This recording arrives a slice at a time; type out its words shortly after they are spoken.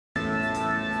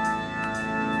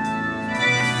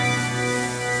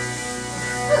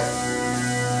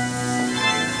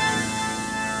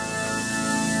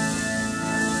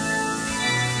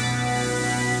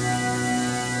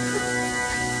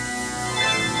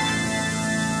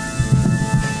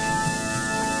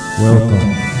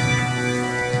Welcome.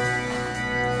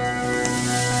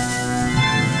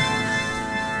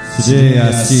 Today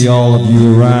I see all of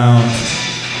you around,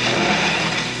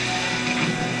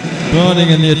 burning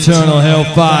in the eternal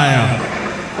hellfire.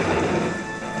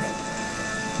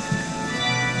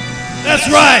 That's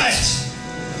right!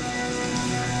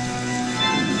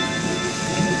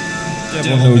 The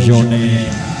devil knows your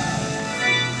name.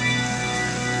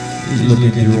 He's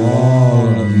looking through all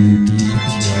of you deep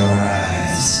into your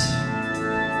eyes.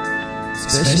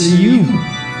 Especially you.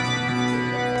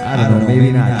 I don't know,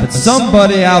 maybe not. But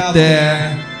somebody out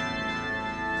there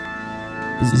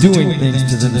is doing things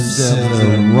to themselves that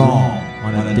are wrong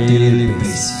on a daily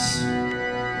basis.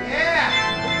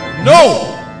 Yeah!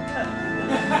 No!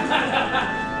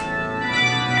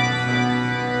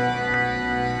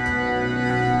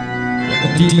 When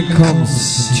the demon comes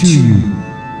to you,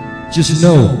 just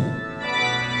know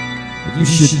that you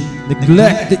should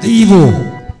neglect the evil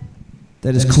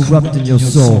that is corrupting your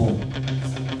soul.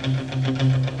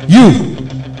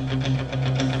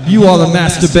 You are the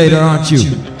masturbator, aren't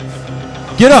you?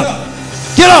 Get up!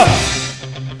 Get up!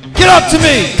 Get up to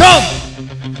me! Come!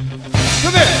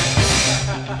 Come here!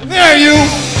 Come here, you!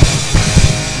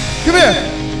 Come here!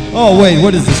 Oh, wait,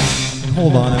 what is this?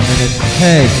 Hold on a minute.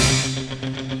 Hey.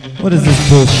 What is this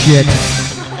bullshit?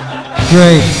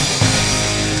 Great.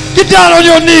 Get down on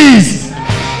your knees!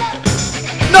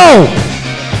 No!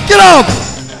 Get up!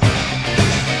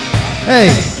 Hey,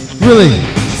 really?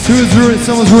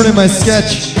 Someone's ruining my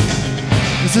sketch.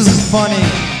 This isn't funny.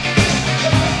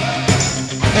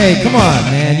 Hey, come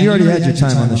on, man. You already had your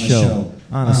time on the show,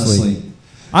 honestly.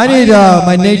 I need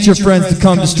my nature friends to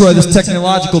come destroy this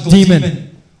technological demon.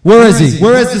 Where is he?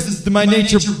 Where is this my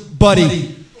nature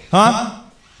buddy? Huh?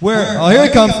 Where? Oh, here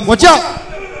he comes. Watch out!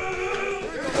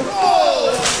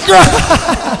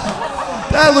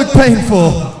 That looked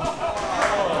painful.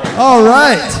 All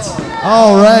right.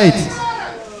 All right.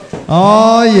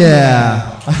 Oh,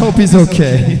 yeah. I hope he's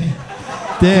okay.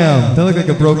 Damn, that looked like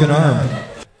a broken arm.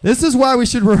 This is why we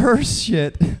should rehearse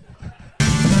shit.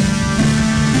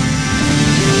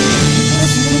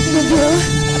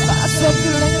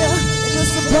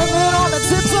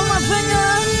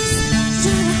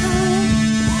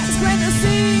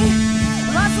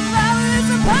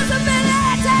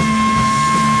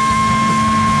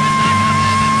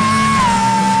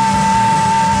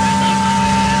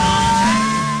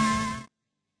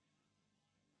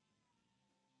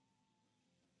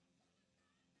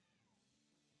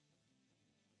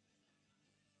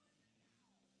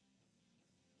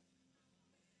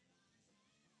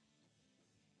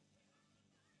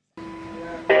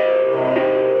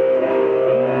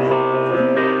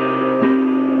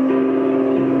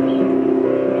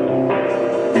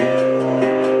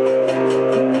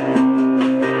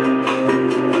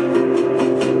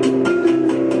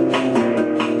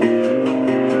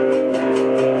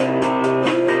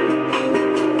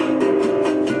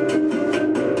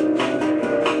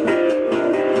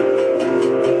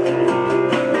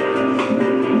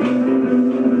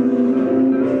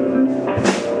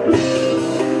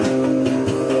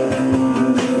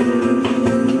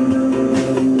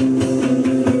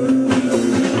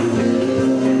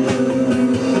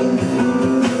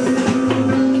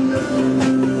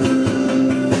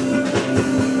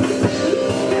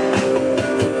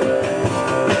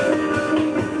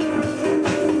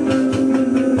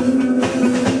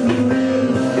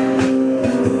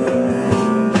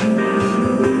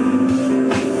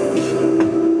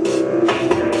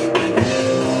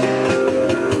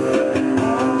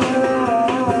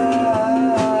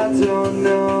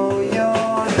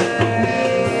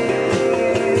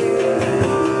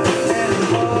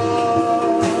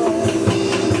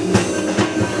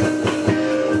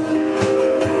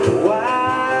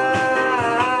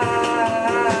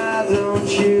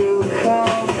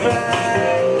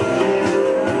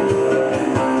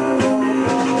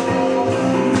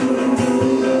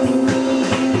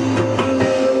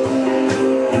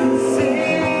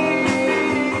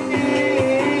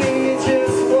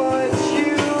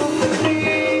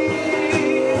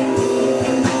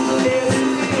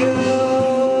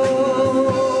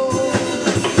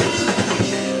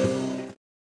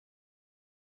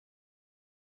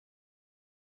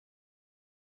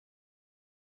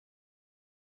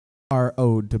 Our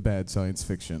ode to bad science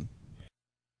fiction.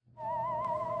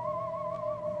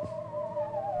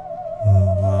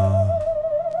 Oh, wow.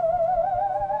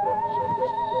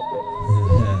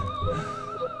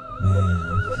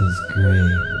 Man, this is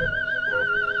great.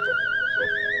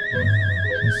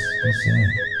 What's that?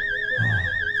 Oh,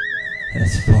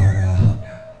 that's far